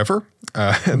forever,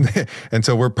 and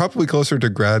so we're probably closer to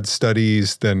grad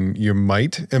studies than you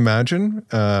might imagine,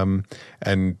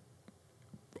 and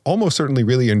almost certainly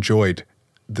really enjoyed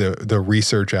the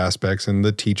research aspects and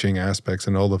the teaching aspects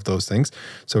and all of those things.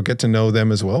 So get to know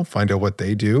them as well. Find out what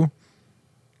they do.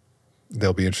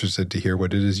 They'll be interested to hear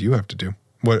what it is you have to do,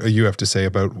 what you have to say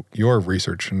about your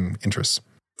research and interests.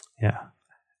 Yeah.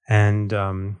 And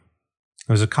there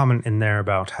was a comment in there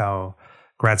about how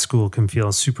grad school can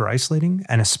feel super isolating,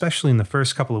 and especially in the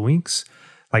first couple of weeks.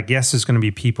 Like, yes, there's going to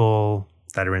be people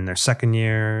that are in their second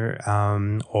year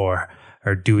or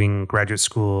are doing graduate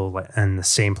school in the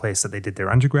same place that they did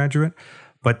their undergraduate.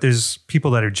 But there's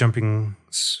people that are jumping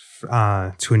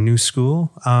to a new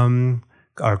school,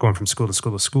 are going from school to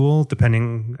school to school,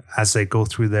 depending as they go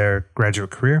through their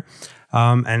graduate career.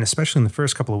 And especially in the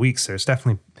first couple of weeks, there's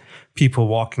definitely people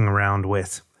walking around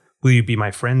with "Will you be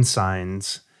my friend"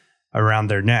 signs around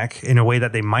their neck in a way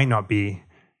that they might not be,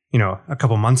 a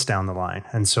couple months down the line.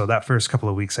 And so that first couple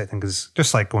of weeks, I think, is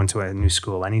just like going to a new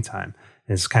school anytime,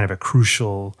 is kind of a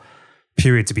crucial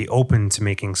period to be open to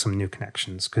making some new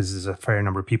connections, because there's a fair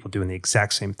number of people doing the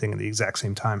exact same thing at the exact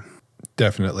same time.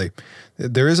 Definitely.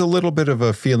 There is a little bit of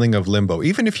a feeling of limbo,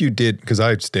 even if you did, because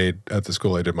I stayed at the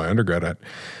school I did my undergrad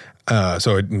at.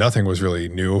 So nothing was really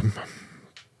new.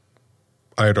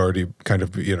 I had already kind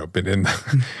of, been in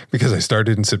because I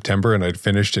started in September and I'd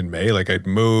finished in May. Like I'd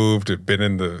moved, had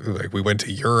been we went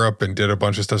to Europe and did a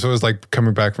bunch of stuff. So it was like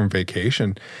coming back from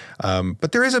vacation.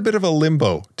 But there is a bit of a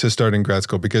limbo to starting grad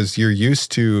school because you're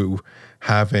used to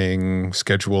having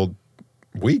scheduled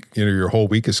week, your whole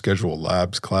week is scheduled,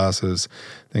 labs, classes,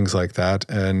 things like that.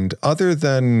 And other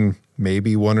than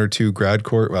maybe one or two grad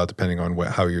depending on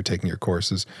how you're taking your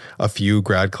courses, a few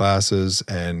grad classes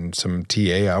and some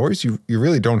TA hours, you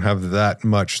really don't have that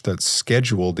much that's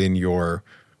scheduled in your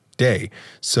day.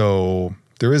 So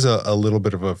there is a little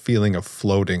bit of a feeling of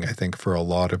floating, I think, for a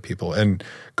lot of people. And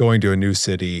going to a new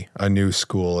city, a new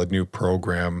school, a new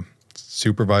program,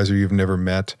 supervisor you've never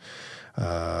met,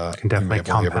 can definitely you've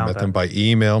only ever met them by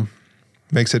email,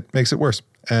 makes it worse.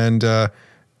 And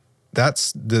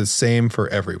that's the same for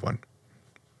everyone.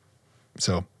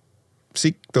 So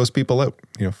seek those people out.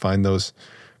 Find those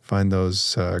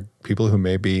people who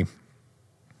may be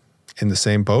in the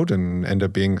same boat and end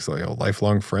up being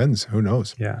lifelong friends. Who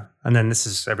knows? Yeah. And then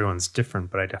everyone's different,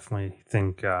 but I definitely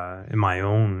think in my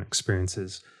own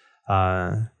experiences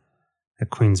at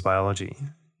Queen's Biology,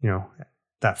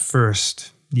 that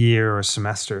first year or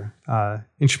semester,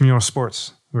 intramural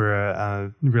sports were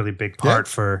a really big part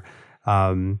for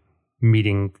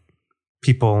meeting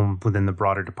people within the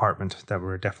broader department that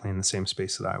were definitely in the same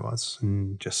space that I was,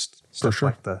 and just stuff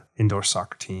like the indoor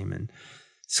soccer team and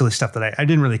silly stuff that I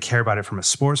didn't really care about it from a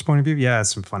sports point of view. Yeah,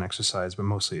 it's some fun exercise, but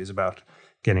mostly it's about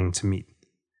getting to meet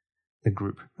the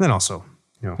group. And then also,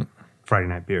 Friday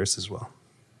night beers as well.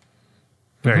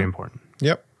 Very important.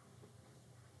 Yep.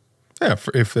 Yeah,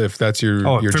 if that's your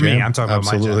for jam, me, I'm talking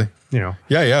absolutely. About my jam.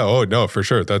 Yeah. Oh no, for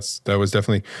sure. That was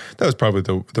probably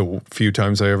the few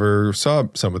times I ever saw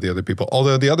some of the other people.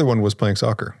 Although the other one was playing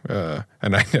soccer,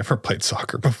 and I never played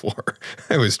soccer before.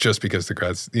 It was just because the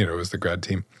grads, it was the grad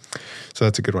team. So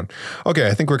that's a good one. Okay,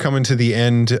 I think we're coming to the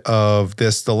end of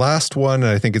this. The last one,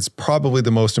 and I think it's probably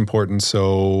the most important.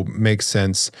 So makes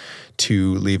sense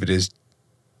to leave it as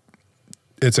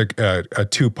it's a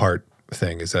 2-part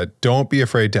thing, is that don't be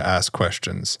afraid to ask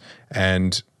questions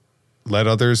and let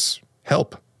others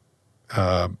help.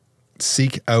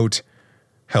 Seek out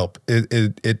help.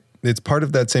 It's part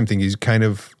of that same thing.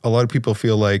 A lot of people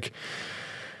feel like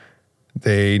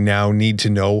they now need to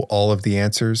know all of the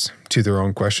answers to their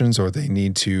own questions, or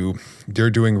they're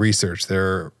doing research.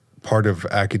 They're part of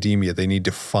academia. They need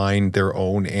to find their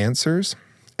own answers.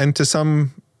 And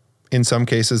in some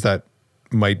cases that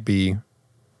might be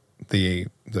the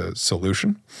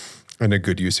solution and a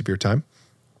good use of your time.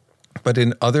 But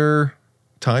in other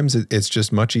times, it's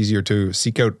just much easier to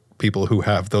seek out people who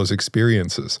have those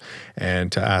experiences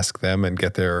and to ask them and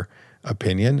get their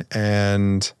opinion,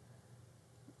 and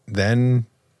then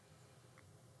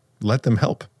let them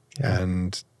help. Yeah.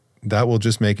 And that will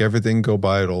just make everything go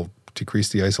by. It'll decrease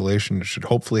the isolation. It should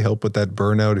hopefully help with that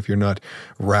burnout if you're not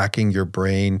racking your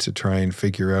brain to try and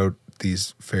figure out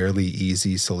these fairly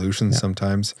easy solutions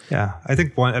sometimes. Yeah. I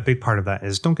think a big part of that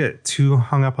is don't get too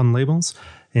hung up on labels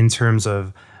in terms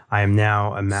of, I am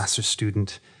now a master's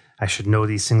student. I should know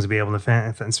these things to be able to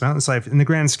fence mountains life. In the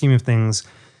grand scheme of things,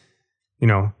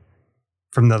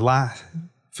 from the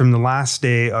last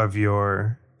day of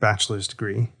your bachelor's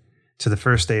degree to the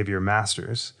first day of your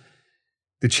master's,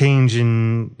 the change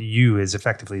in you is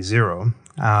effectively zero.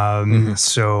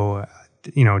 So,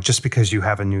 just because you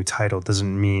have a new title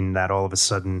doesn't mean that all of a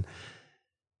sudden,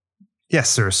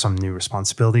 yes, there are some new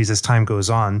responsibilities as time goes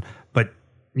on, but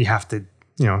you have to,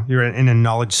 you're in a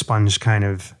knowledge sponge kind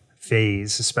of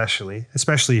phase, especially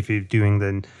if you're doing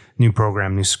the new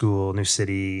program, new school, new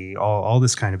city, all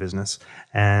this kind of business.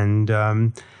 And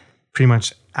pretty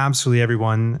much absolutely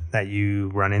everyone that you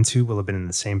run into will have been in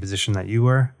the same position that you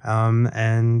were.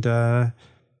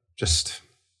 Just,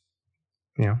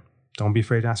 don't be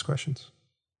afraid to ask questions.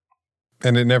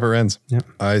 And it never ends. Yep.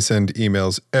 I send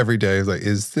emails every day like,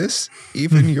 is this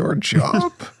even your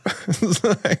job? It's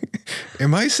like,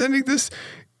 am I sending this?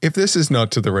 if this is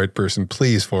not to the right person,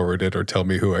 please forward it or tell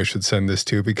me who I should send this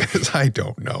to, because I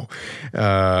don't know.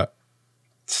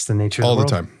 It's the nature of all the world.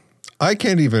 time. I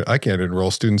can't enroll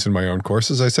students in my own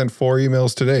courses. I sent 4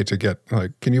 emails today to get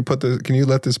can you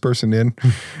let this person in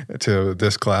to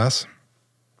this class?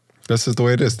 This is the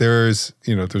way it is. There's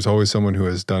always someone who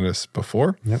has done this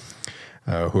before, yep.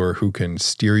 Who can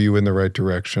steer you in the right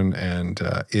direction and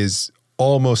is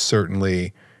almost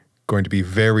certainly going to be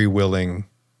very willing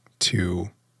to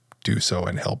do so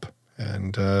and help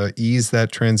and ease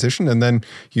that transition. And then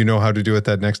you know how to do it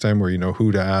that next time, or you know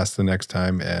who to ask the next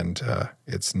time, and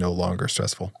it's no longer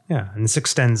stressful. Yeah, and this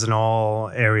extends in all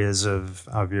areas of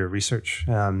your research.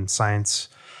 Science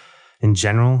in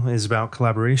general is about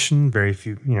collaboration. Very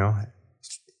few,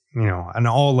 on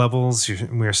all levels,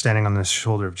 we are standing on the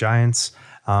shoulder of giants.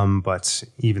 But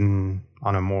even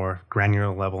on a more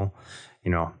granular level,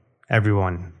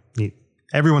 everyone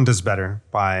does better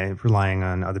by relying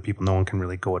on other people. No one can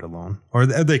really go it alone, or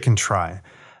they can try.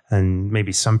 And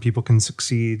maybe some people can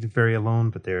succeed very alone,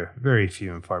 but they're very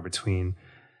few and far between.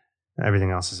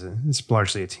 Everything else is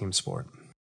largely a team sport.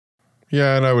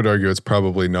 Yeah, and I would argue it's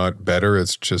probably not better.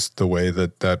 It's just the way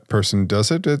that person does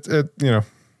it. Yep.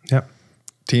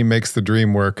 Team makes the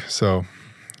dream work. So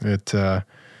it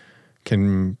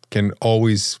can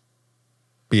always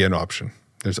be an option.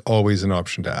 There's always an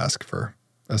option to ask for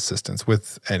assistance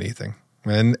with anything.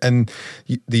 And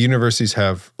the universities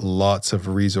have lots of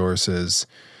resources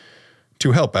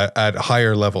to help at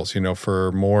higher levels,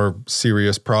 for more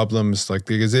serious problems,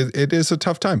 because it is a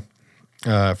tough time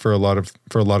for a lot of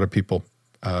people.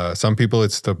 Some people,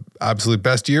 it's the absolute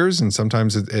best years, and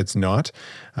sometimes it's not.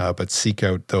 But seek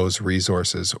out those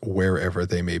resources wherever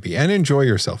they may be, and enjoy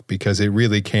yourself, because it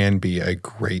really can be a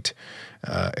great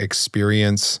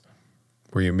experience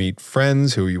where you meet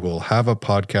friends who you will have a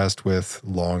podcast with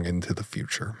long into the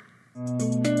future.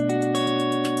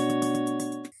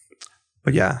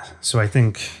 But yeah, so I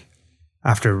think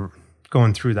after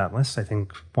going through that list, I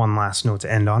think one last note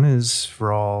to end on is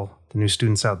for all the new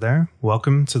students out there,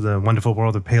 welcome to the wonderful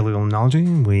world of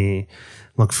paleolimnology. We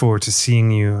look forward to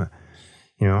seeing you,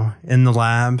 in the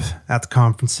lab, at the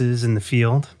conferences, in the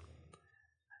field.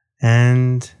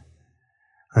 And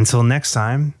until next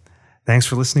time, thanks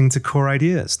for listening to Core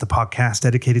Ideas, the podcast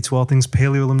dedicated to all things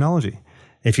paleolimnology.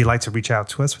 If you'd like to reach out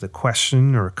to us with a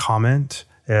question or a comment,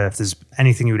 if there's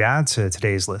anything you would add to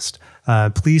today's list,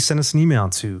 please send us an email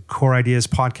to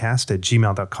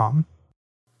coreideaspodcast@gmail.com.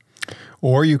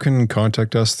 Or you can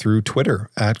contact us through Twitter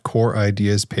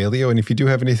 @CoreIdeasPaleo. And if you do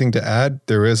have anything to add,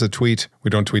 there is a tweet. We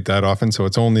don't tweet that often, so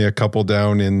it's only a couple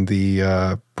down in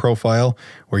the profile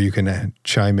where you can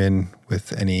chime in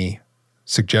with any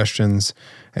suggestions,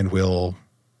 and we'll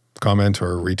comment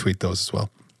or retweet those as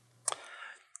well.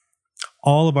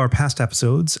 All of our past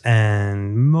episodes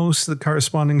and most of the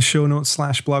corresponding show notes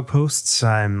 / blog posts,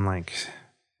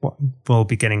 we'll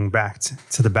be getting back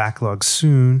to the backlog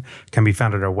soon, can be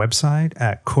found at our website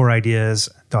at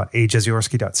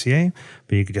coreideas.ajeziorski.ca,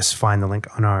 but you can just find the link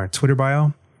on our Twitter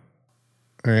bio.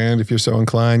 And if you're so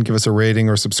inclined, give us a rating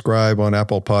or subscribe on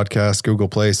Apple Podcasts, Google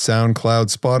Play, SoundCloud,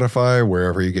 Spotify,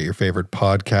 wherever you get your favorite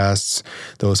podcasts.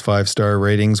 Those 5-star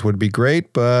ratings would be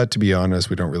great, but to be honest,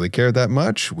 we don't really care that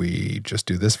much. We just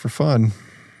do this for fun.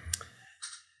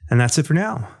 And that's it for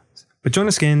now. But join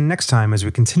us again next time as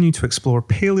we continue to explore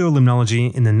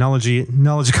paleolimnology in the knowledge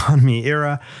economy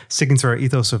era, sticking to our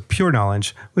ethos of pure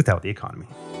knowledge without the economy.